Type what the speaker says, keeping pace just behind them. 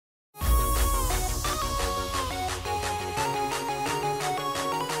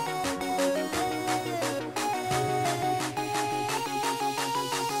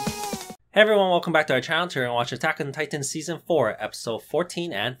Hey everyone, welcome back to our channel. Today we're going to watch Attack on Titan Season 4, Episode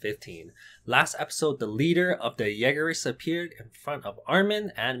 14 and 15. Last episode, the leader of the ZEKE'S appeared in front of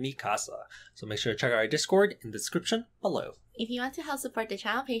Armin and Mikasa. So make sure to check out our Discord in the description below. If you want to help support the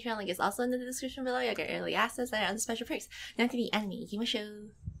channel, Patreon link is also in the description below. You'll get early access and other special perks. Now to the anime, 行きましょ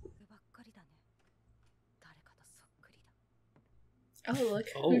う. Oh, look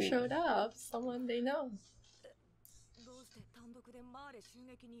who showed up. Someone they know.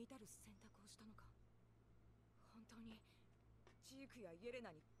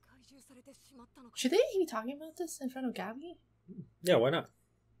 Should they be talking about this in front of Gabby? Yeah, why not?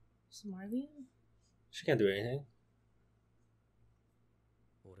 Marley? She can't do anything.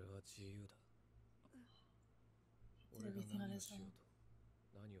 Everything on his own.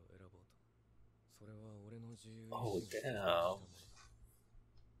 Oh, damn.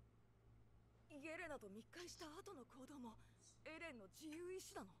 ゲレナと密会した後の行動もエレンの自由意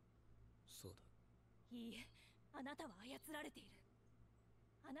志なの。そうだ。いいえ、あなたは操られている。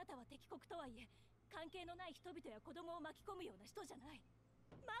あなたは敵国とはいえ、関係のない人々や子供を巻き込むような人じゃない。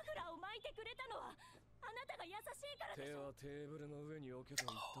マフラーを巻いてくれたのはあなたが優しいからでしょ。手はテーブルの上に置けと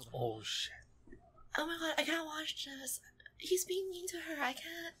言っただ。Oh shit. Oh my god, I can't watch this. He's being mean to her. I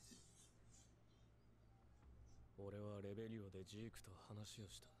can't. 俺はレベリオでジークと話を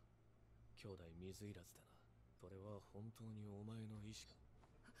した。兄弟水入らずだな。それは本当にお前の意志か。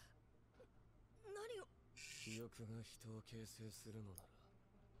何を。記憶が人を形成するのなら、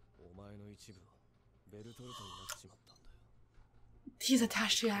お前の一部はベルトルトになっちまったんだよ。He's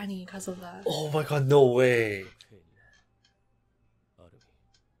attached to Annie because of that. Oh my god, no way. ある意味、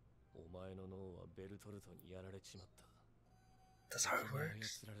お前の脳はベルトルトにやられちまった。That's how it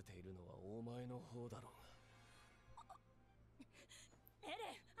works. 操られているのはお前の方だろうが。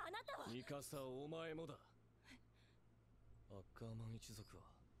ミカサ、お前もだ。アッカーマン一族は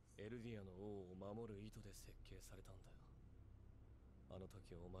エルディアの王を守る意図で設計されたんだよ。あの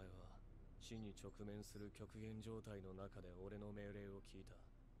時お前は死に直面する極限状態の中で俺の命令を聞いた。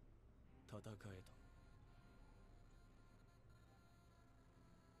戦えと。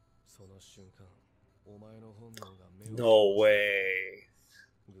その瞬間、お前の本能が目を。No way.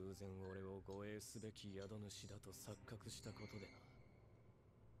 偶然俺を護衛すべき宿主だと錯覚したことでな。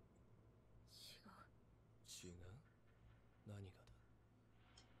違う。何がだ。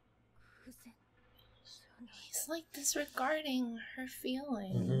偶然。He's like disregarding her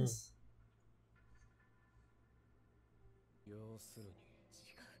feelings. 要するに。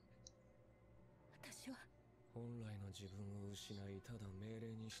違う。私は。本来の自分を失い、ただ命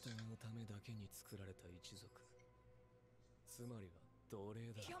令に従うためだけに作られた一族。つまりは奴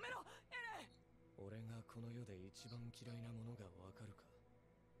隷だ。やめろ、エレン。俺がこの世で一番嫌いなものがわかるか。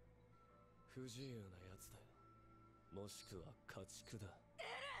不自由なやつだよ。もしくは家畜だ。エレ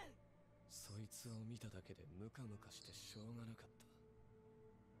ン。そいつを見ただけでムカムカしてしょうがなかった。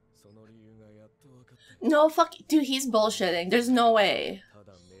その理由がやっとわかった。No, fuck. Dude, he's bullshitting. There's no way. た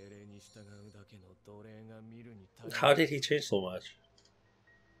だ命令に従うだけの奴隷が見るに耐え。 How did he change so much?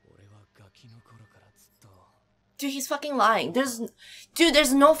 俺はガキの頃からずっと。Dude, he's fucking lying. Dude,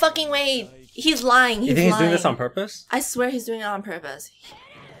 there's no fucking way. He's lying. You think he's doing this on purpose? I swear he's doing it on purpose.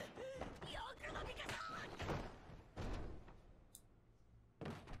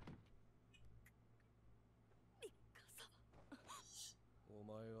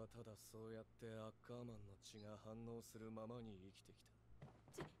 Tada, そうやってアッカーマンの血が反応するままに生きてきた。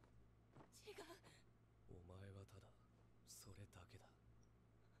違う。お前はただそれだけだ。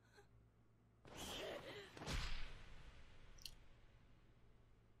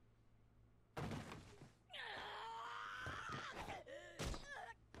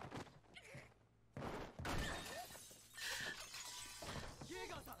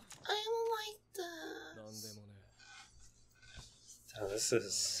I don't like that. なんでもね。Oh, this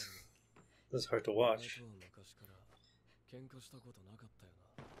is hard to watch. 昔から喧嘩したことなかったよ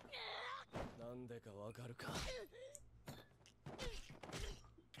な。なんでかわかるか。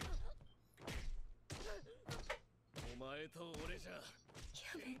お前と俺じゃ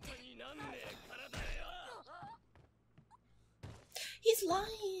喧嘩になんねえからだよ。He's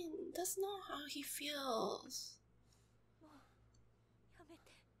lying. That's not how he feels. やめ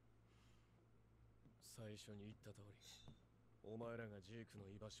て。最初に言った通り。お前らがジークの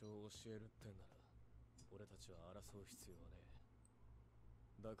居場所を教えるってんなら、俺たちは争う必要はね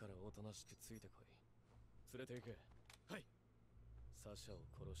え。だからおとなしくついてこい。連れて行け。はい。サシャを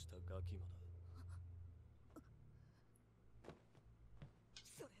殺したガキもだ。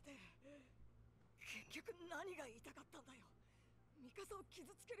それで、結局何が言いたかったんだよ。ミカサを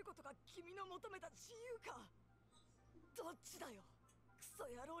傷つけることが君の求めた自由か。どっちだよ。クソ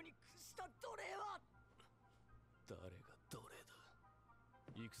野郎に屈した奴隷は。誰が奴隷だ。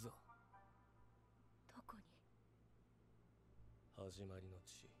行くぞ。どこに。始まりの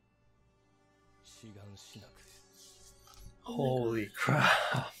地。志願しなく。Holy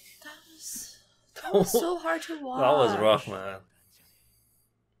crap. That was so hard to watch. That was rough, man.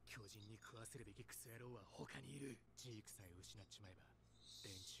 巨人に食わせるべきクソ野郎は他にいる。ジークさえ失っちまえば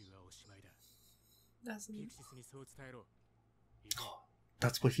連中はおしまいだ。 That's ピクシスにそう伝えろ。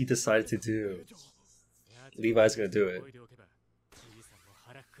 That's what he decided to do. Levi's gonna do it.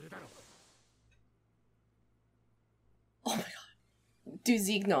 Oh my god. Dude,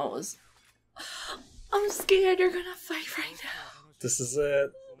 Zeke knows. I'm scared you're gonna fight right now. This is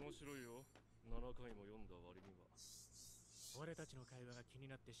it. 俺たちの会話が気に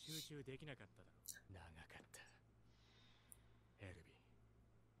なって集中できなかっただろ。長かった。エルヴ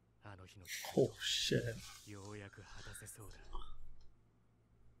ィン、あの日の Oh shit. ようやく果たせそうだ。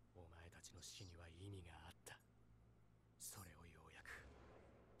お前たちの死には意味があった。それをようやく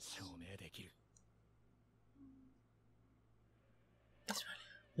証明できる。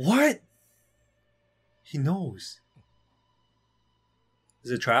 What? He knows.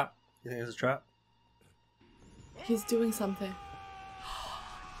 Is it a trap? You think it's a trap? He's doing something.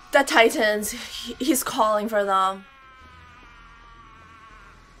 The Titans. He's calling for them.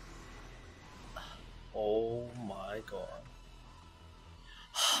 Oh my god.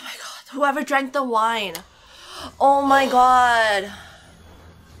 Oh my god. Whoever drank the wine. Oh my god.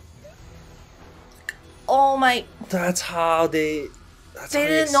 Oh my. That's how they... That's They how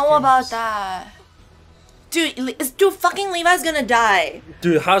didn't know escaped. about that. Dude, fucking Levi's gonna die.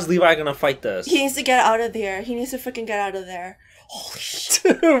 Dude, how's Levi gonna fight this? He needs to get out of there. He needs to freaking get out of there. Holy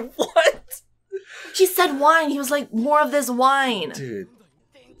shit. Dude, what? He said wine. He was like, more of this wine. Dude.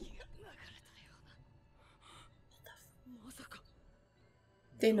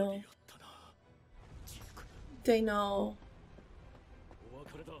 They know. They know.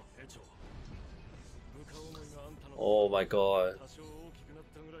 Oh my god.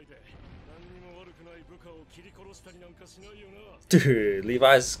 Dude,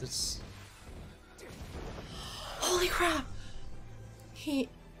 Levi's... Holy crap. He...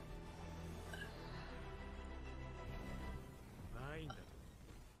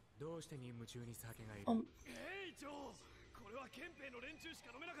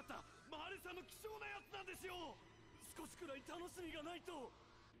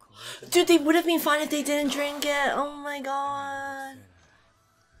 Dude, they would have been fine if they didn't drink it. Oh my god.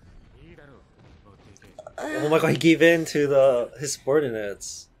 Oh my god, he gave in to his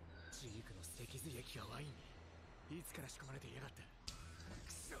subordinates.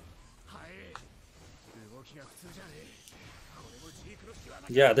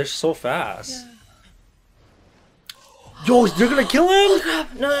 Yeah, they're so fast. Yeah. Yo, you're gonna kill him?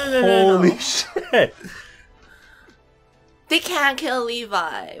 No. Holy shit. They can't kill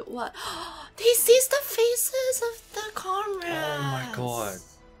Levi. What? They sees the faces of the comrades. Oh my god.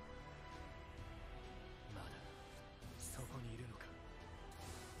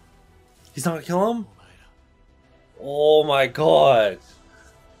 He's not gonna kill him? Oh my god.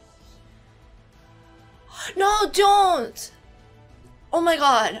 No, don't. Oh my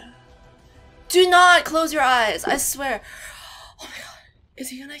god. Do not close your eyes. I swear. Oh my god. Is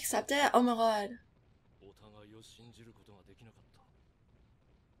he gonna accept it? Oh my god.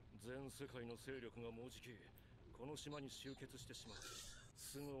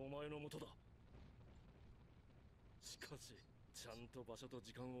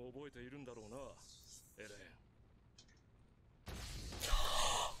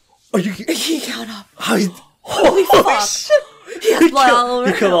 Are you? He got up. Holy fuck. shit! He has blood all over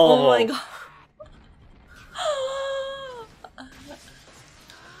You him. killed all Oh of my them. god.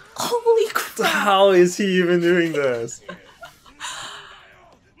 Holy crap. How is he even doing this?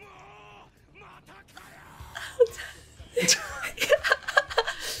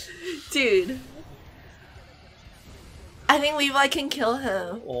 Dude. I think Levi can kill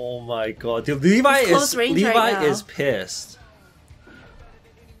him. Oh my god, dude! Levi It's close range right now. is pissed.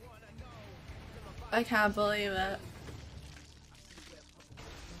 I can't believe it.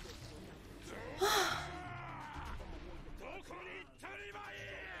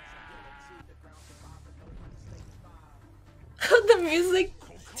 The music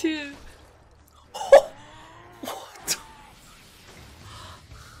too.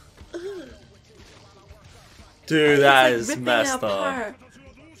 Dude, that It's is like ripping messed it up. apart.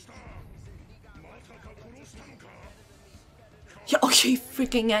 Yeah, oh, he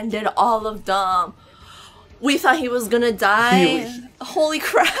freaking ended all of them. We thought he was gonna die. Holy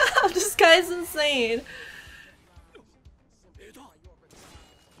crap, this guy's insane.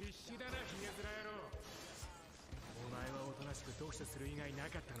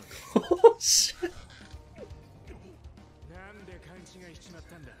 Oh shit.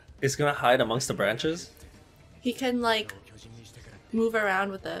 It's gonna hide amongst the branches? He can like move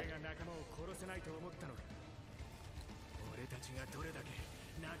around with it.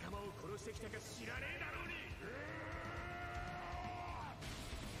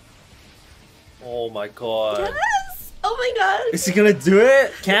 Oh my god. Yes! Oh my god. Is he gonna do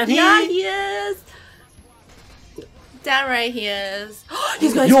it? Can he? Yeah, he is. Damn right he is.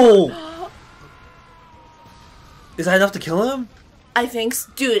 He's going Yo! Is that enough to kill him? I think,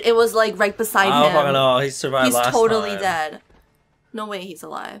 dude, it was like right beside I don't him. fucking know. He survived He's last totally time. dead. No way he's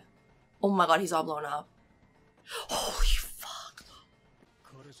alive. Oh my god, he's all blown up. Holy fuck.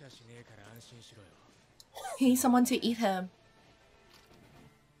 He needs someone to eat him.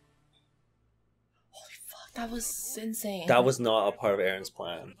 Holy fuck, that was insane. That was not a part of Aaron's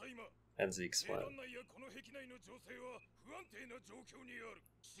plan. And Zeke's plan.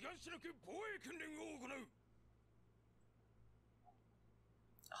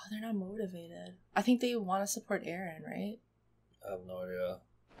 Oh, they're not motivated. I think they want to support Aaron, right? I have no idea.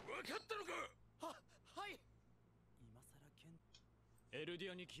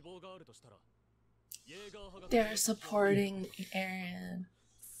 They're supporting Aaron.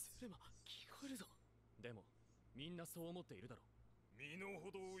 身の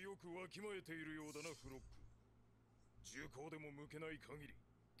程をよくわきまえているようだなフロップ。銃口でも向けない限り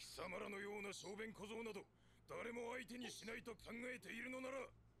貴様らのような小便小僧など誰も相手にしないと考えているのなら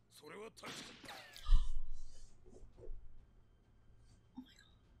それは確か。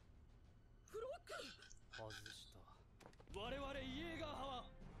フロック外した。我々イエーガー派は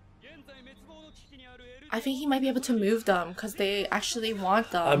現在滅亡の危機にある I think he might be able to move them because they actually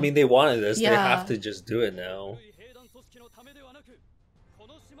want them. I mean, they wanted this. They Yeah. have to just do it now. こ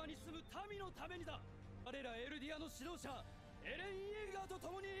の島に住む民のためにだ。彼らエルディアの指導者エレン・イエーガーと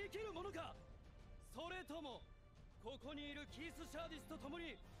共に生きるものか、それともここにいるキース・シャーディスと共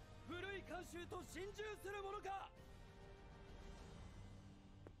に古い慣習と心中するものか。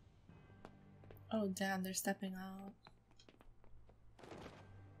 Oh damn, they're stepping out.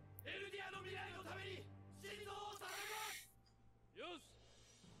 エルディアの未来のために心臓を捧げます。よし、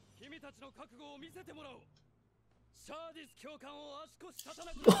君たちの覚悟を見せてもらおう。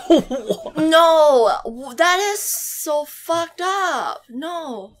 No, that is so fucked up.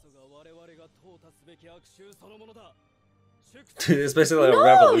 No. Dude, it's basically a No,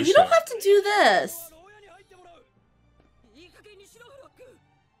 revolution. you don't have to do this.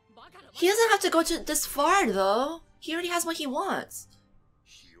 He doesn't have to go to this far though. He already has what he wants.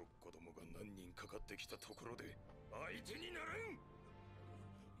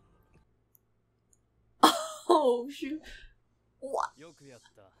 Oh shoot. What? They actually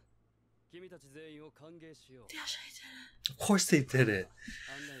did it. Of course they did it.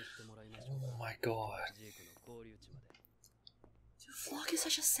 Oh my god. Dude, Flock is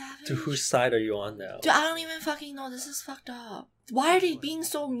such a savage. Dude, whose side are you on now? Dude, I don't even fucking know. This is fucked up. Why are they being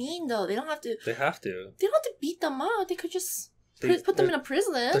so mean though? They don't have to. They have to. They don't have to beat them up. They could just They- put them in a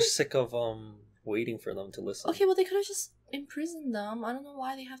prison. They're sick of waiting for them to listen. Okay, well they could have just imprisoned them. I don't know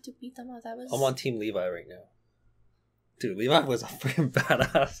why they have to beat them up. That was. I'm on Team Levi right now. Dude, Levi was a freaking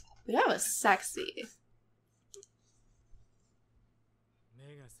badass. That was sexy.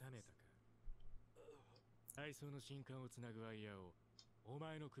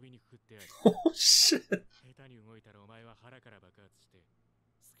 Oh shit. 下手に動いたらお前は腹から爆発して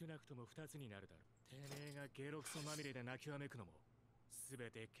少なくとも2つになるだろう。てめえがゲロクソまみれで泣きわめくのもす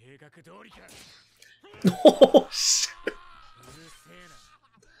べて計画通りか。 Oh shit. うるせえな。こ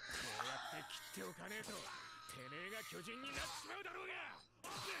うやって切っておかねえとてめえが巨人になっちまうだろうが。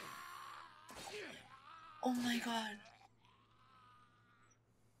 Oh my god.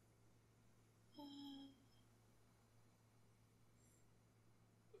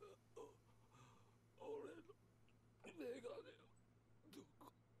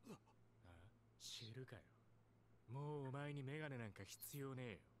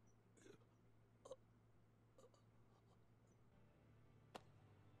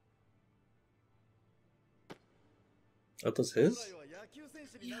 Are those his?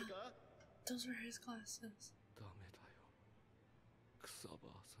 Yeah. Those were his glasses.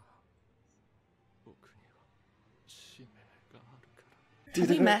 Have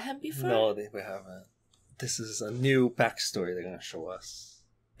we met him before? No, we haven't. This is a new backstory they're gonna show us.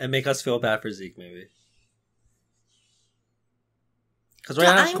 And make us feel bad for Zeke, maybe. Because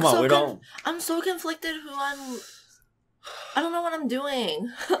right now, come on, we don't... I'm so conflicted who I'm... I don't know what I'm doing.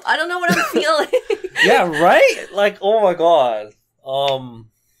 I don't know what I'm feeling. Yeah, right? Like, oh my god.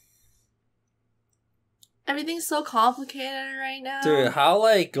 Everything's so complicated right now. Dude, how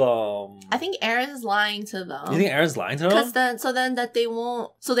like I think Aaron's lying to them. You think Aaron's lying to them? Because then that they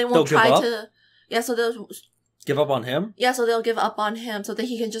won't They'll try give up? to. Yeah, so they'll Give up on him? Yeah, so they'll give up on him so that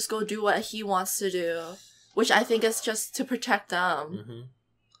he can just go do what he wants to do. Which I think is just to protect them. Mm-hmm.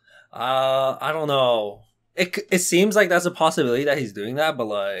 I don't know. It seems like that's a possibility that he's doing that, but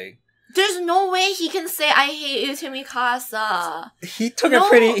like... There's no way he can say, I hate you to Mikasa. He took it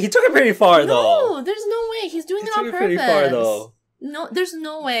pretty far, though. No, there's no way. He's doing it on He took purpose. it pretty far, though. No, there's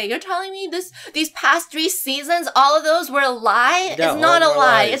no way. You're telling me these past 3 seasons, all of those were a lie? Yeah, it's not a all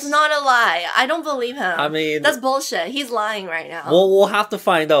lie. lies. It's not a lie. I don't believe him. I mean... That's bullshit. He's lying right now. We'll have to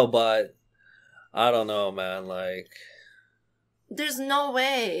find out, but... I don't know, man. Like... There's no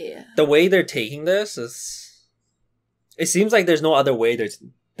way. The way they're taking this is... It seems like there's no other way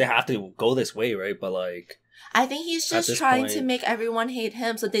they have to go this way, right? But like... I think he's just trying to make everyone hate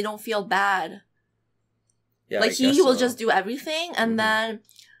him so they don't feel bad. Yeah, like, he will just do everything, and Mm-hmm. then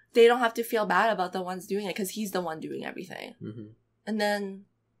they don't have to feel bad about the ones doing it, because he's the one doing everything. Mm-hmm. And then,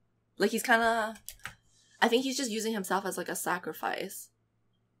 like, he's kind of... I think he's just using himself as, like, a sacrifice.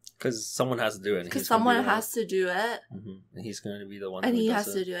 Because someone has to do it. Because someone has to do it. Mm-hmm. And he's going to be the one And who he does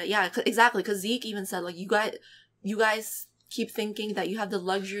has to do it. Yeah, exactly. Because Zeke even said, like, you guys keep thinking that you have the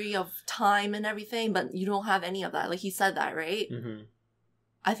luxury of time and everything, but you don't have any of that. Like, he said that, right? Mm-hmm.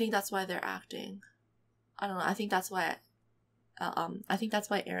 I think that's why they're acting. I don't know. I think that's why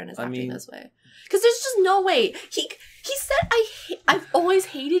Aaron is acting this way. Because there's just no way. He said, I've always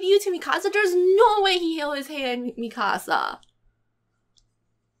hated you to Mikasa. There's no way he always hated Mikasa.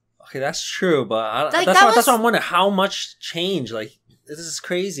 Okay, that's true, but Like, that's why I'm wondering how much change. Like, this is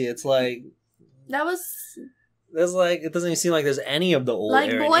crazy. It's like... There's like... It doesn't even seem like there's any of the old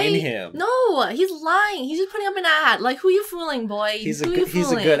like, Aaron boy, in him. No, he's lying. He's just putting up an ad. Like, who you fooling, boy? He's a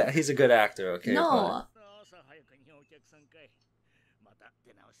good actor, okay? No. But...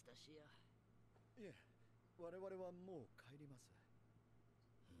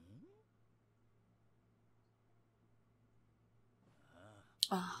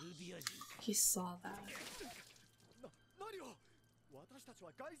 Oh, he saw that.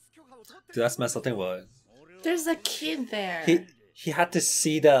 Dude, that's messed up. Thing what? There's a kid there. He had to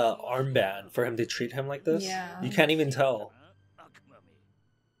see the armband for him to treat him like this. Yeah. You can't even tell.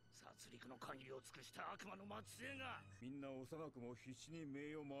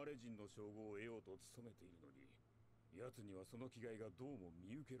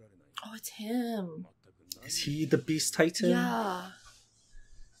 Oh, it's him. Is he the Beast Titan? Yeah.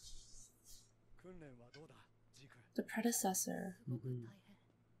 The predecessor. Mm-hmm.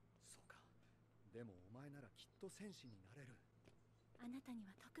 あなたに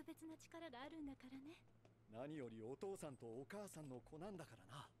は特別な力があるんだからね。何よりお父さんとお母さんの子なんだか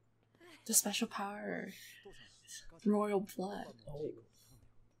らな。 The special power. Royal blood. Oh.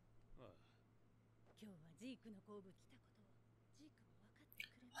 今日はジークの後部来たことをジークも分かって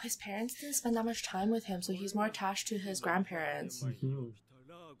くれる。 His parents didn't spend that much time with him, so he's more attached to his grandparents. Mm-hmm.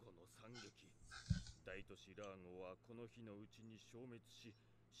 大都市ラーゴはこの日のうちに消滅し、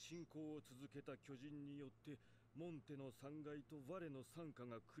侵攻を続けた巨人によってモンテの3階とワレの惨禍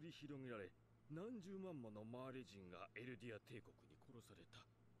が繰り広げられ、何十万ものマーレ人がエルディア帝国に殺された。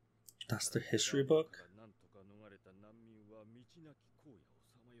 That's the history book? なんとか逃れた難民は道なき荒野を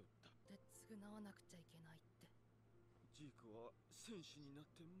さまよった。で償わなくちゃいけないって。ジークは戦士になっ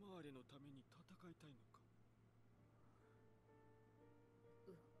てマーレのために戦いたいのか。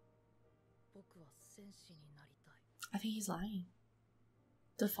僕は戦士になりたい。 I think he's lying.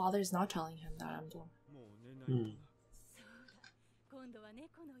 The father's not telling him that I'm the one. もう寝ないとな。そうだ。今度は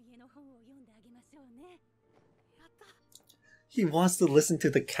猫の家の本を読んであげましょうね。やった。 He wants to listen to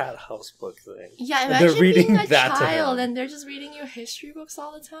the cat house book thing. Yeah, And they're imagine reading being a that to child him. and they're just reading you history books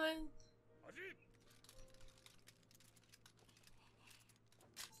all the time.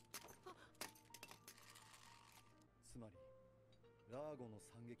 つまりラーゴの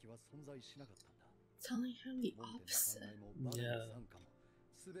惨劇は存在しなかったんだ。 Telling him the モンテの opposite. 考えもバレの惨禍も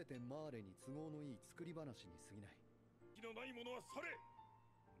すべてマーレに都合のいい作り話に過ぎない。気のないものは去れ。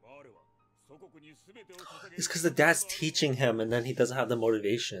マーレは祖国にすべてを捧げ。 It's because the dad's teaching him and then he doesn't have the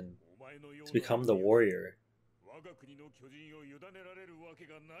motivation to become the warrior. 我が国の巨人を委ねられるわけ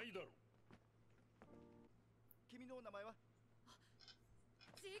がないだろう。君の名前は？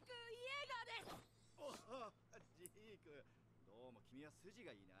ジーク・イエーガーです。おお、ジーク。どうも君は筋が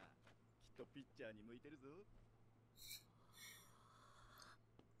いいな。きっとピッチャーに向いてるぞ。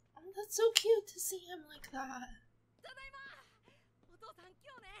 Oh, that's so cute to see him like that. ただいま。お父さん今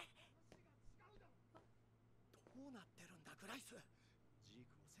日ね。どうなってるんだグライス。ジー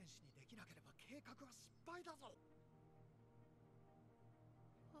クを戦士にできなければ計画は失敗だぞ。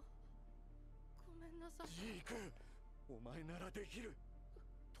ごめんなさい。ジーク、お前ならできる。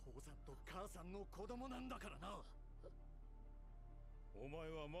父さんと母さんの子供なんだからな。お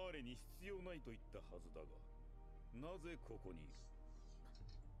前はマーレに必要ないと言ったはずだが、なぜここにいる？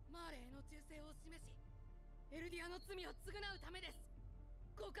マーレへの忠誠を示し、エルディアの罪を償うためです。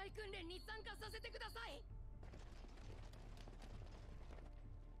公開訓練に参加させてください。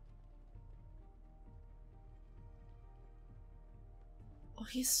Oh,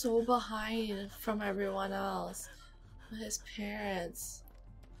 he's so behind from everyone else. His parents.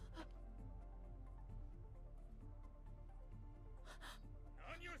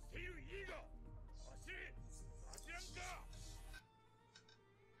 何をしているイーガ？走れ！走らんか！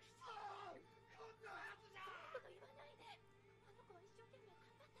こんなはずじゃ。そういうこと言わないで。あの子は一生懸命頑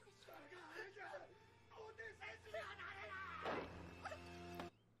張ったでしょ。お手選手にはなれない。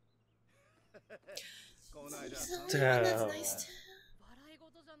この間 He's the only one that's nice to him. 笑い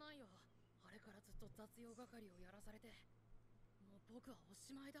事じゃないよ。あれからずっと雑用係をやらされて、もう僕はお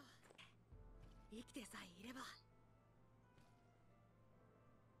しまいだ。生きてさえいれば。つ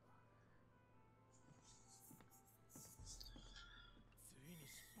いに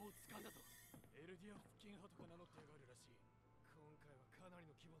尻尾を掴んだぞ。エルディアン付近派とか名乗ってやがるらしい。今回はかな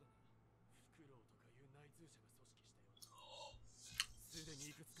りの規模だな。フクロウとかいう内通者が組織したようだ。すで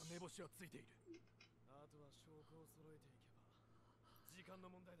にいくつか目星はついている。あとは証拠を揃えていけば時間の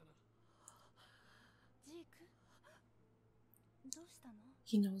問題だな。ジーク、どうしたの？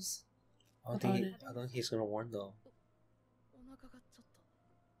 He knows. I don't think he's gonna warn though. お腹がちょっと。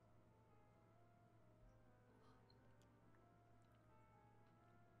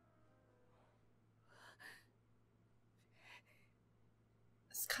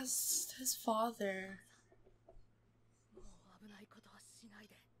It's cause his father. もう危ないことはしない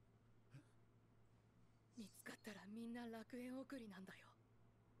で。見つかったらみんな楽園送りなんだよ。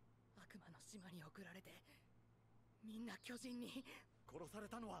悪魔の島に送られて、みんな巨人に。殺され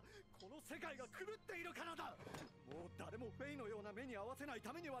たのはこの世界が狂っているからだ。もう誰もフェイのような目に合わせない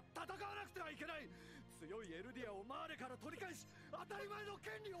ためには戦わなくてはいけない。強いエルディアをマーレから取り返し、当たり前の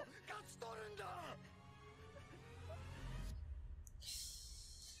権利を勝ち取るんだ。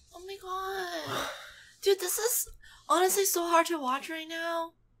 Oh my god. Dude, this is honestly so hard to watch right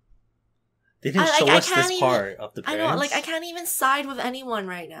now. They didn't show us this part of the I parents. know, like I can't even side with anyone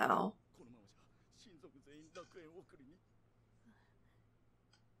right now. このままじゃ親族全員楽園送りに。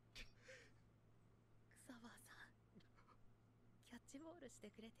草葉さん、キャッチボールして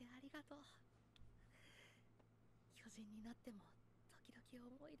くれてありがとう。巨人になっても時々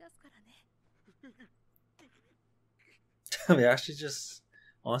思い出すからね。I mean, actually just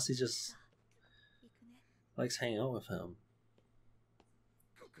honestly just 行くね。 likes hanging out with him.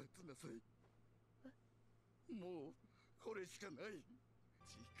 告発なさい。もうこれしかない。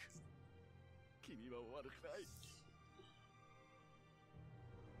ジーク、君は悪くない。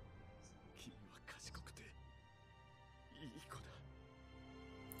君は賢くていい子だ。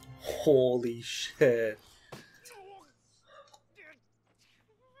 Holy shit.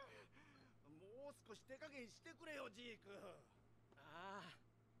 もう少し手加減してくれよ、ジーク。ああ、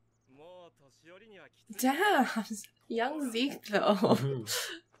もう年寄りにはきつい。 Damn, young Zeke though.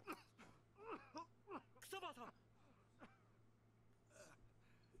 草葉さん。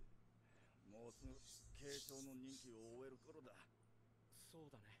もうすぐ慶長の任期を終える頃だ。そう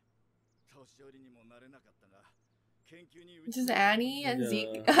だね。年寄りにもなれなかったが、研究に Just Annie and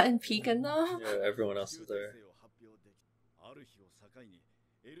Zeke and Pekin though. Yeah, everyone else is there. ある日を境に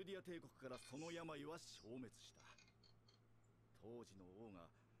エルディア帝国からその病は消滅した。当時の王が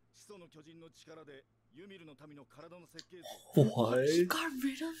始祖の巨人の力でユミルの民の体の設計図 What? He got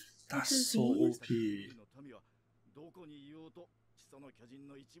rid of the That's so disease? OP. ユミルの民はどこにいようと始祖の巨人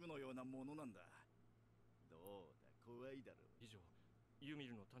の一部のようなものなんだ。どうだ、怖いだろう。以上、ユミ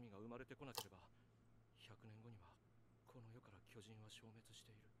ルの民が生まれてこなければ、100年後にはこの世から巨人は消滅し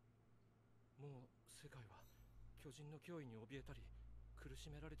ている。もう世界は巨人の脅威に怯えたり苦し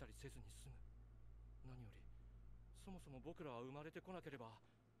められたりせずに済む。何よりそもそも僕らは生まれてこなければ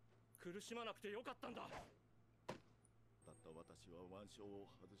苦しまなくてよかったんだ。たった私は腕章を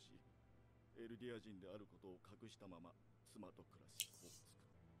外し、エルディア人であることを隠したまま妻と暮らし子を作る。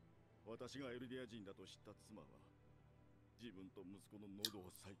私がエルディア人だと知った妻は自分と息子の喉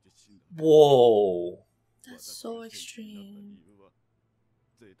を裂いて死んだ。 Whoa. That's so extreme. 理由は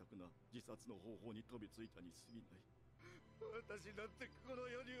贅沢な自殺の方法に飛びついたに過ぎない。私だってこの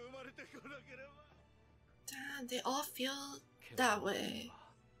世に生まれてこなければ。 Damn, they all feel that way.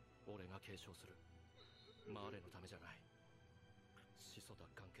 俺が継承する。マーレのためじゃない。始祖奪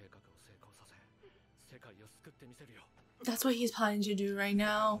還計画を成功させ世界を救ってみせるよ。 That's what he's planning to do right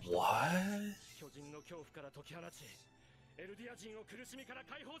now. What? 巨人の恐怖から解き放ち、エルディア人を苦しみから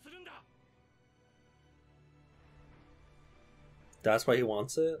解放するんだ。 That's why he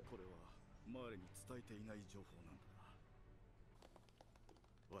wants it? これはマーレに伝えていない情報なんだな。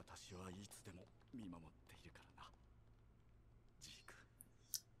私はいつでも見守っているからな。ジーク。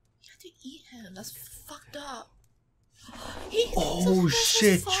 You have to eat him. That's fucked up. Oh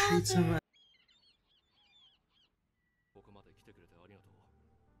shit, father. treats him. ここまで来てくれてありがと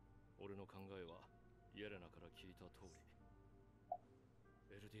う。俺の考えはイエレナから聞いた通り、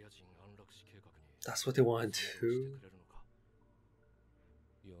エルディア人安楽死計画に That's what they want to して do? くれるのか。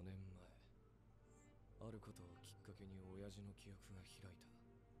4年前、あることをきっかけに親父の記憶が開い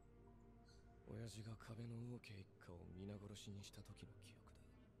た。親父が壁の王家一家を皆殺しにした時の記憶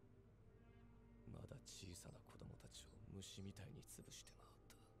だ。まだ小さな子供たちを虫みたいに潰して回っ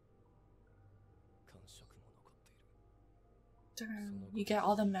た。感触も残っている。 Damn, you get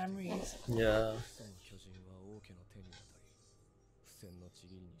all the memories. Yeah. その巨人は王家の手に渡り、不戦のち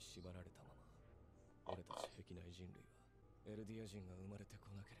ぎりに縛られたまま、俺たち壁内人類はエルディア人が生まれてこ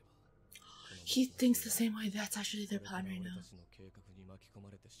なければ、 He thinks the same way. That's actually their plan right 俺 now. たちの計画に巻き込ま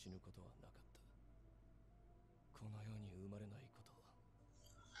れて死ぬことはなかった。この世に生まれないことは、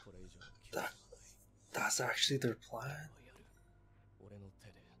これ以上の記憶はない。 That's actually their plan? 俺の手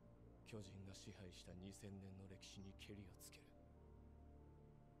で巨人が支配した2000年の歴史にケリをつける。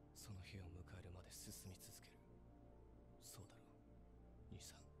その日を迎えるまで進み続ける。そうだろう、兄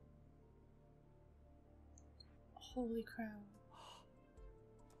さん。 Holy crap.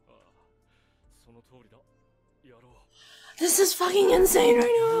 ああ、その通りだ。やろう。 This is fucking insane right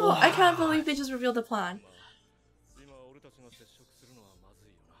now. I can't believe they just revealed the plan. 今俺たちが接触するのはまず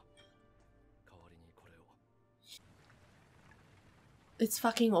いよな。代わりにこれを。 It's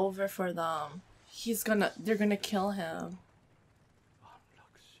fucking over for them. They're gonna kill him. 安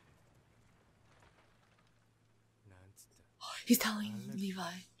楽死。なんつった。 He's telling Levi.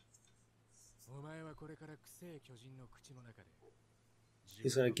 お前はこれから臭い巨人の口の中で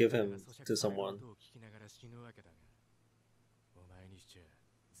He's gonna give him to someone. 聞きながら死ぬわけだが、お前にしちゃ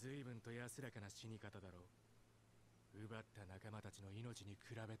随分と安らかな死に方だろう。奪った仲間たちの命に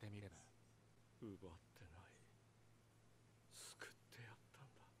比べてみれば。奪ってない。救ってやったん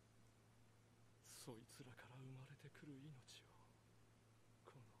だ。そいつらから生まれてくる命を、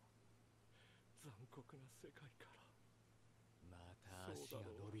この残酷な世界から。また足が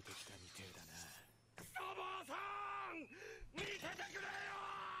伸びてきたみてえだな。クソ坊さん、見ててくれよ。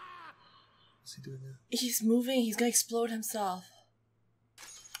 What's he doing now? He's moving. He's gonna explode himself.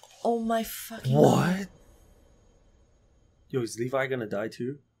 Oh my fucking What? Yo, is Levi gonna die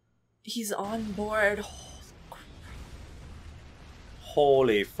too? He's on board.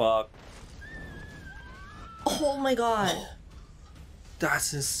 Holy fuck. Oh my god.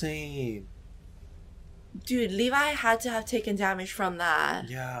 That's insane. Dude, Levi had to have taken damage from that.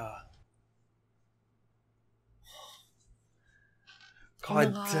 Yeah. Oh my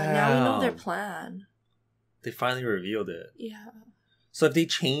God god. damn. Now we know their plan. They finally revealed it. Yeah. So if they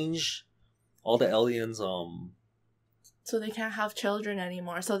change all the aliens, So they can't have children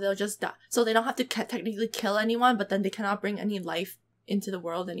anymore. So they'll just die. So they don't have to technically kill anyone, but then they cannot bring any life into the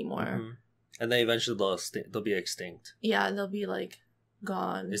world anymore. mhm. And then eventually they'll be extinct. Yeah, they'll be like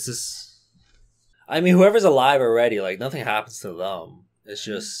gone. Is this? I mean, whoever's alive already, like nothing happens to them. It's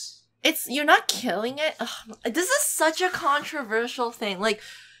just. You're not killing it. Ugh, this is such a controversial thing. Like,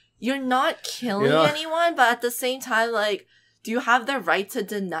 you're not killing Yeah. anyone, but at the same time, like, do you have the right to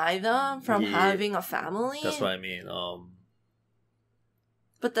deny them from Yeah. having a family? That's what I mean.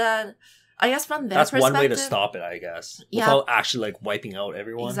 But then, I guess from their That's perspective, one way to stop it, I guess, Yeah. without actually like wiping out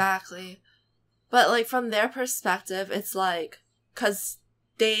everyone. Exactly. But like from their perspective, it's like because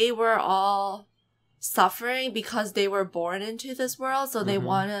they were all suffering because they were born into this world, so they Mhm.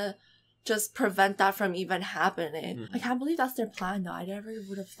 want to just prevent that from even happening. Mhm. I can't believe that's their plan though. I never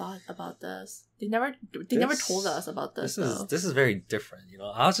would have thought about this. They never told us about this though. This is very different, you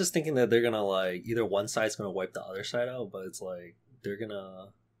know. I was just thinking that they're gonna like either one side's gonna wipe the other side out, but it's like they're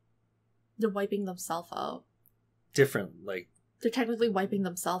wiping themselves out. different, like They're technically wiping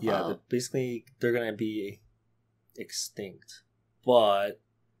themselves yeah, out. basically they're gonna be extinct, but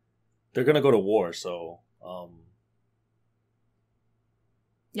they're gonna go to war. So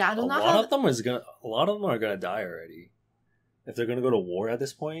Yeah, I a don't know lot how. of them are gonna die already. If they're gonna go to war at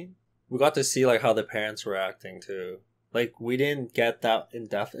this point, we got to see like how the parents were acting too. Like we didn't get that in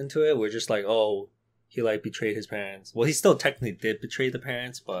depth into it. We're just like, oh, he like betrayed his parents. Well, he still technically did betray the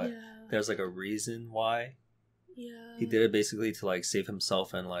parents, but Yeah. there's like a reason why Yeah. he did it, basically to like save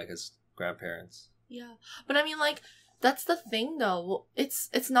himself and like his grandparents. Yeah, but I mean, like, that's the thing, though.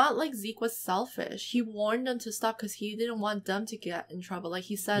 It's not like Zeke was selfish. He warned them to stop because he didn't want them to get in trouble. Like,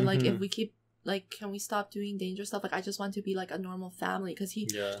 he said, like, if we keep, like, can we stop doing dangerous stuff? Like, I just want to be, like, a normal family. Because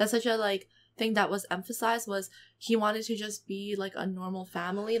that's such a, like, thing that was emphasized was he wanted to just be, like, a normal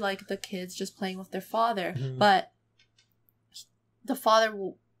family. Like, the kids just playing with their father. But the father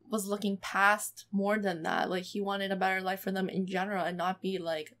was looking past more than that. Like, he wanted a better life for them in general and not be,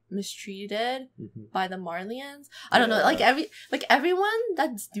 like, mistreated by the Marlians. I don't know. Like, everyone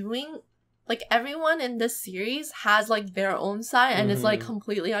that's doing, like, everyone in this series has, like, their own side, and it's, like,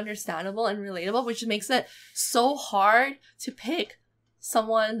 completely understandable and relatable, which makes it so hard to pick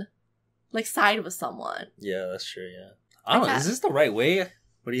someone, like, side with someone. Yeah, that's true, yeah. I don't know, is this the right way?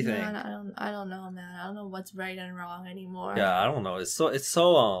 What do you think? I don't know, man. I don't know what's right and wrong anymore. Yeah, I don't know. It's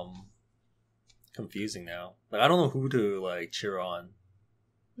so confusing now. Like, I don't know who to, like, cheer on.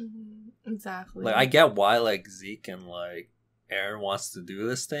 Exactly. Like, I get why, like, Zeke and, like, Aaron wants to do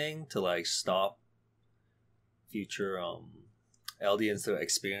this thing to, like, stop future Eldians to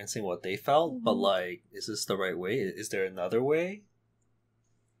experiencing what they felt, but, like, is this the right way? Is there another way?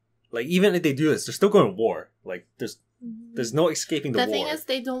 Like, even if they do this, they're still going to war. Like, there's no escaping the war. The thing is,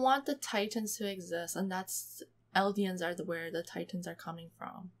 they don't want the Titans to exist, and that's... Eldians are where the Titans are coming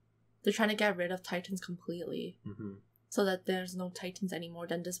from. They're trying to get rid of Titans completely. So that there's no Titans anymore,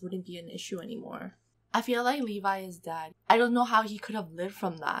 then this wouldn't be an issue anymore. I feel like Levi is dead. I don't know how he could have lived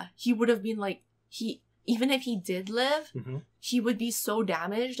from that. He would have been like... Even if he did live, he would be so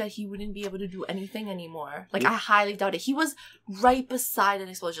damaged that he wouldn't be able to do anything anymore. Like, I highly doubt it. He was right beside an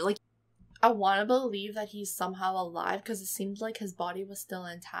explosion. Like, I want to believe that he's somehow alive because it seems like his body was still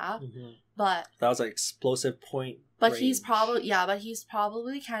intact. But that was like explosive point. But range. he's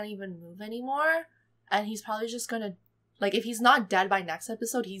probably can't even move anymore, and he's probably just gonna, like, if he's not dead by next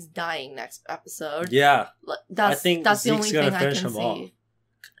episode, he's dying next episode. Yeah, I think that's Zeke's the only thing I can see.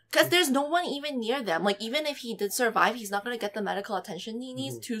 Because there's no one even near them. Like, even if he did survive, he's not gonna get the medical attention he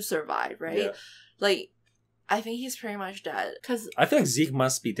needs to survive, right? Yeah. Like, I think he's pretty much dead. Cause I feel like Zeke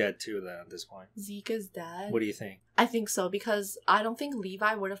must be dead too then at this point. Zeke is dead? What do you think? I think so, because I don't think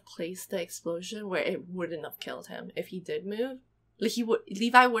Levi would have placed the explosion where it wouldn't have killed him if he did move. Like,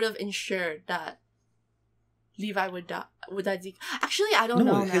 Levi would have ensured that Levi would die. Would that Zeke... Actually, I don't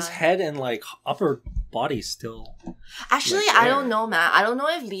know, his man. head and, like, upper body still... Actually, like, I don't know, man. I don't know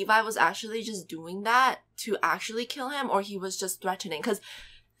if Levi was actually just doing that to actually kill him, or he was just threatening. Because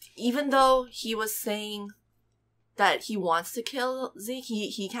even though he was saying that he wants to kill Zeke,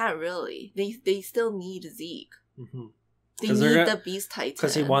 he can't really. They still need Zeke. They need the Beast Titan.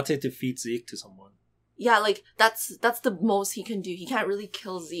 Because he wanted to feed Zeke to someone. Yeah, like, that's the most he can do. He can't really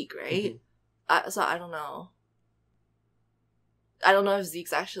kill Zeke, right? So I don't know. I don't know if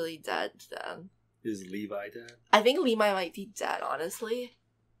Zeke's actually dead then. Is Levi dead? I think Levi might be dead, honestly.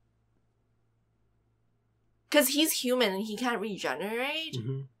 Because he's human and he can't regenerate.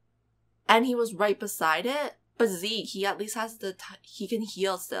 And he was right beside it. But Zeke, he at least has he can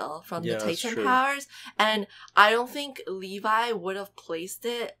heal still from the Titan powers. And I don't think Levi would have placed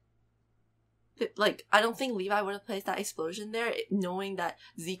it. Like, I don't think Levi would have placed that explosion there knowing that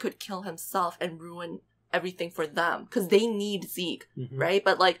Zeke could kill himself and ruin everything for them. Because they need Zeke, right?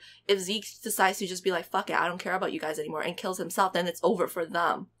 But, like, if Zeke decides to just be like, fuck it, I don't care about you guys anymore, and kills himself, then it's over for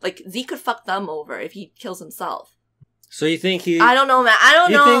them. Like, Zeke could fuck them over if he kills himself. So you think he... I don't know, man. I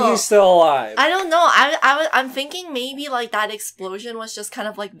don't know. You think he's still alive? I don't know. I'm thinking maybe, like, that explosion was just kind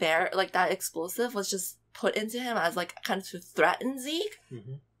of, like, there. Like, that explosive was just put into him as, like, kind of to threaten Zeke.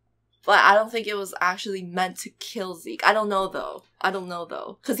 But I don't think it was actually meant to kill Zeke. I don't know, though.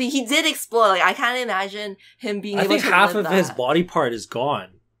 Because he did explode. Like, I can't imagine him being able to I think half of that. his body part is gone.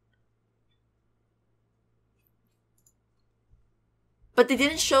 But they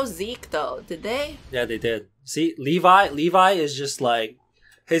didn't show Zeke, though, did they? Yeah, they did. See, Levi is just like,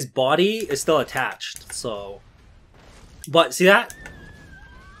 his body is still attached, so... But, see that?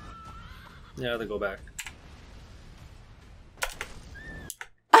 Yeah, they go back.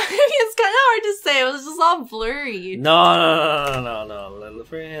 It's kind of hard to say. It was just all blurry. No.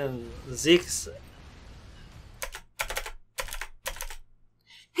 Friggin' Zeke's...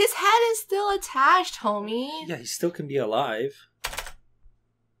 His head is still attached, homie. Yeah, he still can be alive.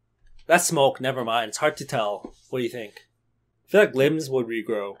 That's smoke, never mind. It's hard to tell. What do you think? I feel like limbs would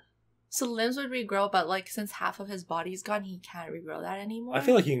regrow. So limbs would regrow, but, like, since half of his body's gone, he can't regrow that anymore? I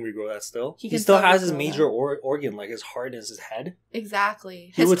feel like he can regrow that still. He can still still has his regrow major organ, like his heart and his head.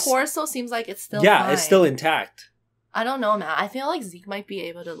 Exactly. His torso seems like it's still fine. It's still intact. I don't know, man. I feel like Zeke might be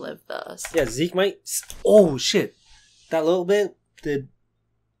able to live this. Yeah, Zeke might... Oh, shit. That little bit,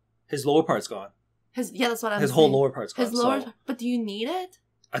 his lower part's gone. That's what I'm saying. His whole lower part's gone. His lower, but do you need it?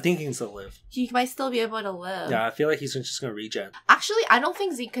 I think he can still live. He might still be able to live. Yeah, I feel like he's just gonna regen. Actually, I don't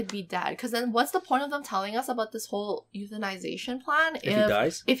think Zeke could be dead. Because then what's the point of them telling us about this whole euthanization plan If he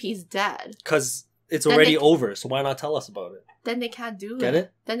dies? If he's dead. Because it's already over, so why not tell us about it? Then they can't do Get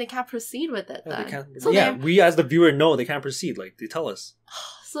it? Then they can't proceed with it. Yeah, then. they can't. So yeah, we as the viewer know they can't proceed. Like, they tell us.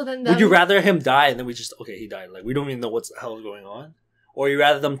 So then would you rather him die and then we just, okay, he died. Like, we don't even know what the hell is going on? Or you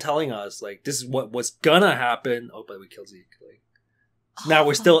rather them telling us, like, this is what's gonna happen. Oh, but we killed Zeke. Like, so now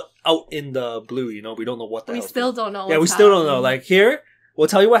we're still out in the blue, you know? We don't know what the hell. We still don't know. Yeah, we still don't know. Like, here, we'll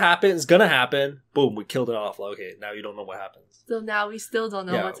tell you what happened. It's gonna happen. Boom, we killed it off. Like, okay, now you don't know what happens. So now we still don't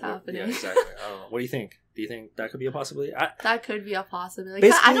know what's happening. Yeah, exactly. I don't know. What do you think? Do you think that could be a possibility? That could be a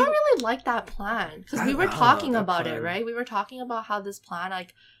possibility. I don't really like that plan. Because we were talking about it, right? We were talking about how this plan,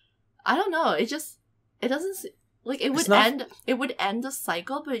 like, I don't know. It doesn't... Like, it would end the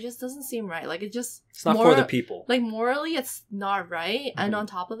cycle, but it just doesn't seem right. Like, it's not for the people. Like, morally, it's not right. Mm-hmm. And on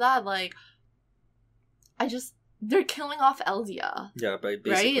top of that, like, they're killing off Eldia. Yeah, but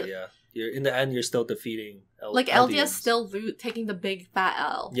basically, right? Yeah. In the end, you're still defeating Eldia's still taking the big fat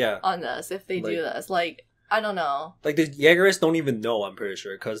L on this if they do this. Like, I don't know. Like, the Jaegerists don't even know, I'm pretty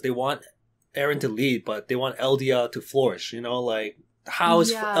sure, because they want Eren to lead, but they want Eldia to flourish, you know? Like, how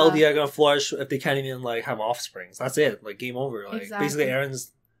is Eldia gonna flourish if they can't even, like, have offsprings? That's it. Like, game over. Like, basically,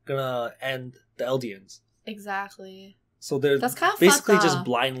 Eren's gonna end the Eldians. Exactly. So they're basically just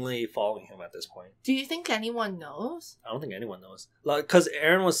blindly following him at this point. Do you think anyone knows? I don't think anyone knows. Like, because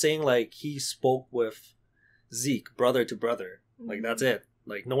Eren was saying, like, he spoke with Zeke, brother to brother. Like, mm-hmm. That's it.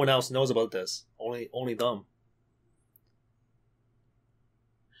 Like, no one else knows about this. Only them.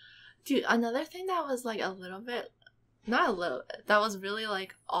 Dude, another thing that was, like, that was really,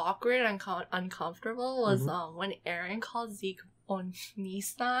 like, awkward and uncomfortable was when Eren called Zeke on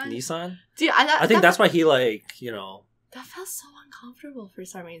Nissan. Nissan? Dude, I think that's why he, like, you know... That felt so uncomfortable for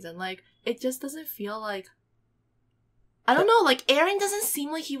some reason. Like, it just doesn't feel like... I don't know, like, Eren doesn't seem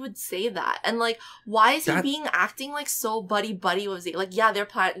like he would say that. And, like, why is he acting, like, so buddy-buddy with Zeke? Like, yeah,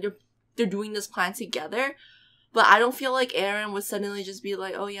 they're doing this plan together, but I don't feel like Eren would suddenly just be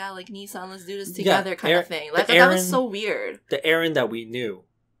like, oh, yeah, like, Nissan, let's do this together kind of thing. Like, that was so weird. The Eren that we knew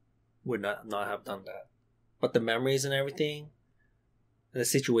would not have done that. But the memories and everything, and the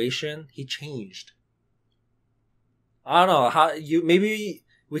situation, he changed. I don't know maybe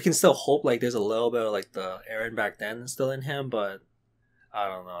we can still hope like there's a little bit of like the Eren back then still in him, but I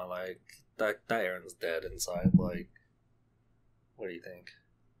don't know, like that Eren's dead inside. Like, what do you think?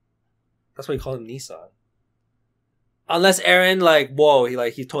 That's why you call him Nissan. Unless Eren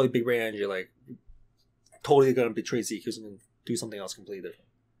like he's totally big brain energy, like totally gonna betray Zeke, he's gonna do something else completely different.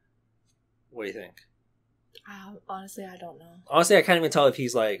 What do you think? Honestly, I don't know. Honestly, I can't even tell if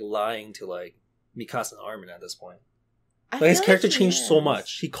he's like lying to like Mikasa and Armin at this point. Like, his character changed so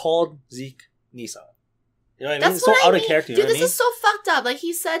much. He called Zeke Nissan. You know what I mean? It's so out of character. Dude, this is so fucked up. Like,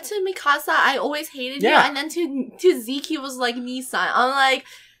 he said to Mikasa, I always hated you. And then to Zeke, he was like, Nissan. I'm like,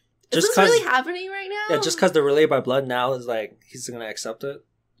 is this really happening right now? Yeah, just because they're related by blood now is like, he's going to accept it.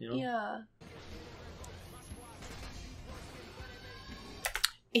 You know? Yeah.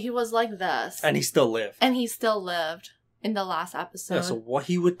 He was like this. And he still lived. In the last episode. Yeah, so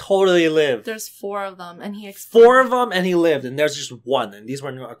he would totally live. There's 4 of them, and he explained. 4 of them, and he lived, and there's just 1, and these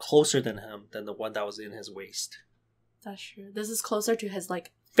were closer than him than the one that was in his waist. That's true. This is closer to his,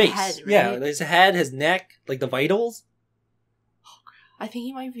 like, face. Head, right? Yeah, his head, his neck, like the vitals. Oh, crap. I think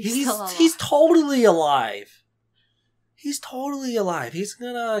he might be still alive. He's totally alive. He's totally alive. He's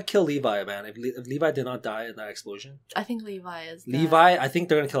gonna kill Levi, man. If Levi did not die in that explosion. I think Levi is dead. Levi? I think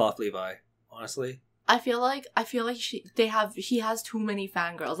they're gonna kill off Levi, honestly. I feel like he has too many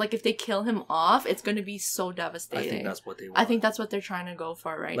fangirls. Like, if they kill him off, it's going to be so devistating. I think that's what they want. I think that's what they're trying to go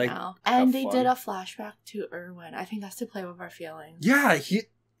for right now. And they did a flashback to Erwin. I think that's to play with our feelings. Yeah,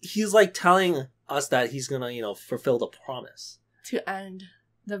 he's like telling us that he's going to, you know, fulfill the promise. To end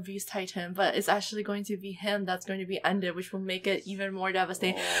the Beast Titan, but it's actually going to be him that's going to be ended, which will make it even more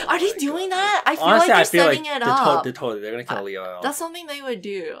devastating. Are they doing that? I feel like they're setting it up. They're going to kill Leo. That's something they would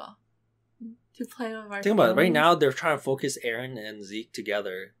do. To play with our Think about it. Right now, they're trying to focus Eren and Zeke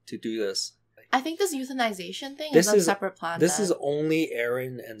together to do this. I think this euthanization thing is a separate plan. This is only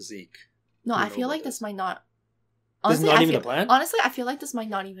Eren and Zeke. No, I feel like this might not... Honestly, this is not even a plan? Honestly, I feel like this might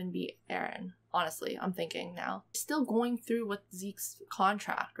not even be Eren. Honestly, I'm thinking now. Still going through with Zeke's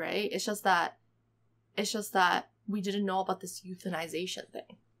contract, right? It's just that we didn't know about this euthanization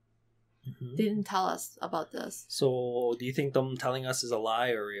thing. Mm-hmm. They didn't tell us about this. So, do you think them telling us is a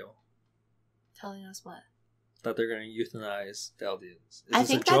lie or real? Telling us what? that they're going to euthanize the Eldians? Is I this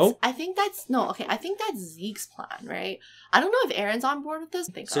think a joke? I think that's Zeke's plan, right? I don't know if Aaron's on board with this.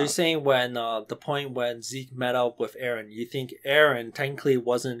 So you're saying when the point when Zeke met up with Aaron, you think Aaron technically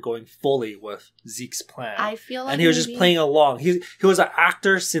wasn't going fully with Zeke's plan? I feel like and he was just playing along. He was an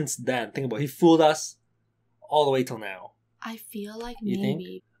actor since then. Think about it. He fooled us all the way till now. I feel like You maybe.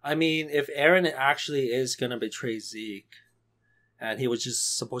 think? I mean, if Aaron actually is gonna betray Zeke, and he was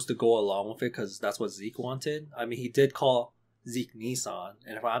just supposed to go along with it because that's what Zeke wanted. I mean, he did call Zeke Nissan,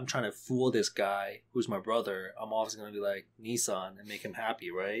 and if I'm trying to fool this guy who's my brother, I'm always gonna be like Nissan and make him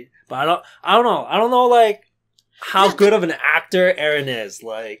happy, right? But I don't know, like how good of an actor Aaron is.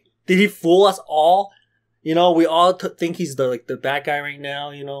 Like, did he fool us all? You know, we all think he's the bad guy right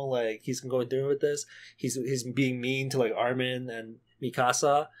now. You know, like he's going through with this. He's being mean to like Armin and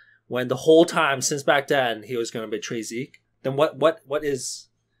Mikasa, when the whole time since back then he was gonna betray Zeke. Then what's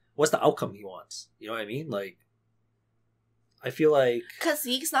the outcome he wants? You know what I mean? Like, I feel like because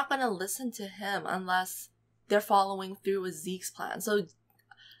Zeke's not gonna listen to him unless they're following through with Zeke's plan. So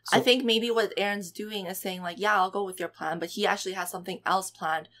I think maybe what Aaron's doing is saying like, yeah, I'll go with your plan, but he actually has something else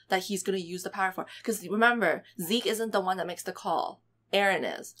planned that he's gonna use the power for. Because remember, Zeke isn't the one that makes the call. Aaron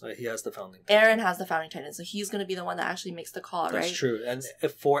is. he has the founding. Aaron has the founding titan, so he's gonna be the one that actually makes the call, right? That's true. And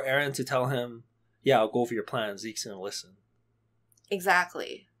if for Aaron to tell him, yeah, I'll go for your plan, Zeke's gonna listen.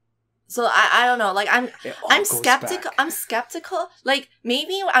 Exactly. So I don't know. Like I'm skeptical. Back. I'm skeptical. Like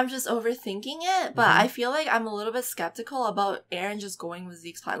maybe I'm just overthinking it, but I feel like I'm a little bit skeptical about Aaron just going with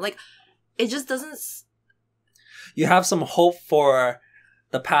Zeke's plan. Like it just doesn't. You have some hope for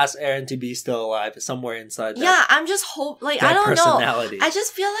the past Aaron to be still alive somewhere inside. Yeah, I'm just Like I don't know. I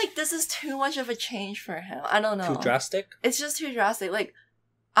just feel like this is too much of a change for him. I don't know. Too drastic. It's just too drastic. Like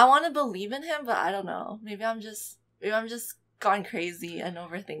I want to believe in him, but I don't know. Maybe I'm just gone crazy and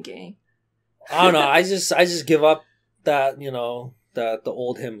overthinking. I don't know. I just give up that, you know, that the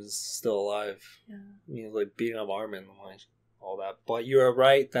old him is still alive. Yeah. You know, like beating up Armin, like all that. But you're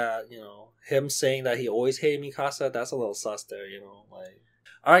right that, you know, him saying that he always hated Mikasa, that's a little sus there, you know, like.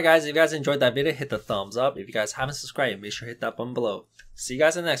 Alright guys, if you guys enjoyed that video, hit the thumbs up. If you guys haven't subscribed, make sure to hit that button below. See you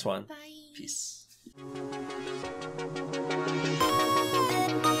guys in the next one. Bye. Peace.